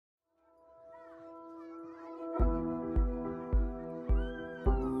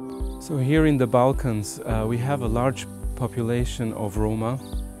So here in the Balkans, we have a large population of Roma.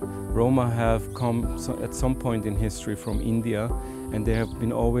 Roma have come at some point in history from India, and they have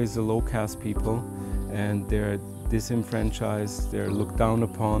been always a low-caste people, and they're disenfranchised, they're looked down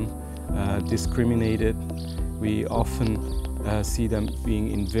upon, discriminated. We often see them being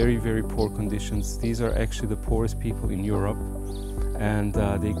in very, very poor conditions. These are actually the poorest people in Europe, and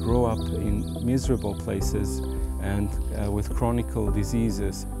they grow up in miserable places and with chronic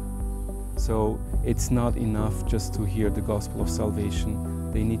diseases. So it's not enough just to hear the gospel of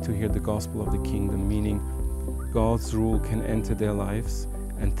salvation. They need to hear the gospel of the kingdom, meaning God's rule can enter their lives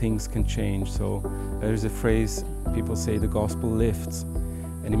and things can change. So there's a phrase, people say the gospel lifts.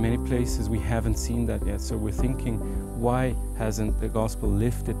 And in many places we haven't seen that yet. So we're thinking, why hasn't the gospel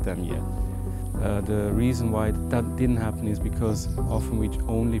lifted them yet? The reason why that didn't happen is because often we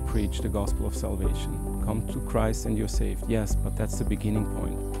only preach the gospel of salvation. Come to Christ and you're saved. Yes, but that's the beginning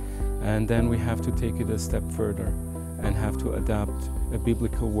point. And then we have to take it a step further and have to adapt a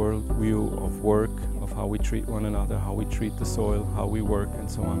biblical worldview of work, of how we treat one another, how we treat the soil, how we work, and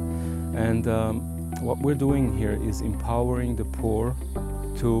so on. And what we're doing here is empowering the poor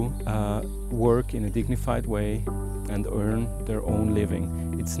to work in a dignified way and earn their own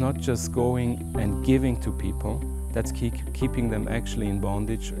living. It's not just going and giving to people, that's keeping them actually in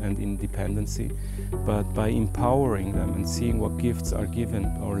bondage and in dependency, but by empowering them and seeing what gifts are given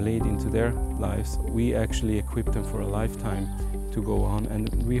or laid into their lives, we actually equip them for a lifetime to go on,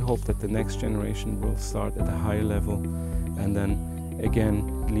 and we hope that the next generation will start at a higher level and then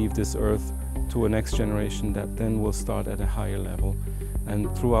again leave this earth to a next generation that then will start at a higher level.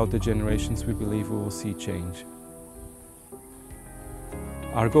 And throughout the generations we believe we will see change.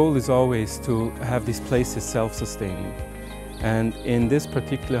 Our goal is always to have these places self-sustaining. And in this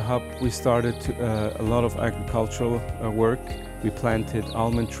particular hub we started a lot of agricultural work. We planted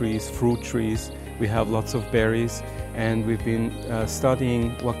almond trees, fruit trees, we have lots of berries, and we've been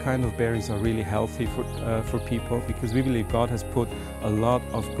studying what kind of berries are really healthy for people, because we believe God has put a lot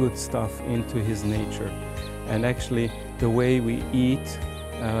of good stuff into His nature. And actually the way we eat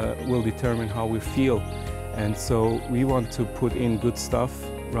will determine how we feel. And so we want to put in good stuff,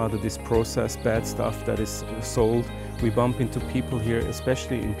 rather this processed bad stuff that is sold. We bump into people here,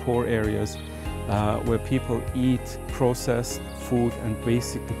 especially in poor areas, where people eat processed food and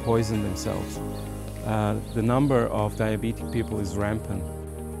basically poison themselves. The number of diabetic people is rampant.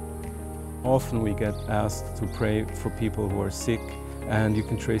 Often we get asked to pray for people who are sick, and you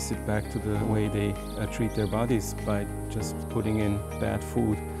can trace it back to the way they treat their bodies by just putting in bad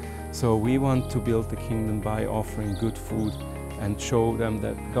food. So we want to build the kingdom by offering good food and show them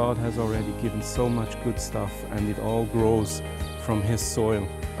that God has already given so much good stuff and it all grows from His soil.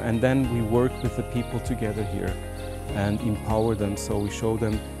 And then we work with the people together here and empower them, so we show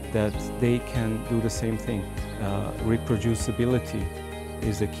them that they can do the same thing. Reproducibility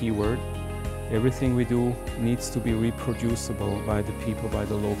is the key word. Everything we do needs to be reproducible by the people, by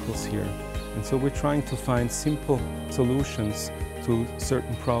the locals here. And so we're trying to find simple solutions to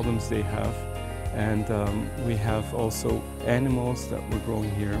certain problems they have. And we have also animals that we're growing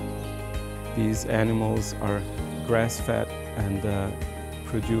here. These animals are grass-fed and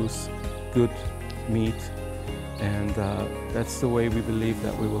produce good meat. And that's the way we believe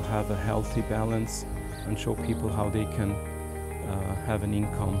that we will have a healthy balance and show people how they can have an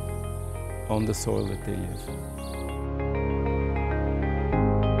income on the soil that they live.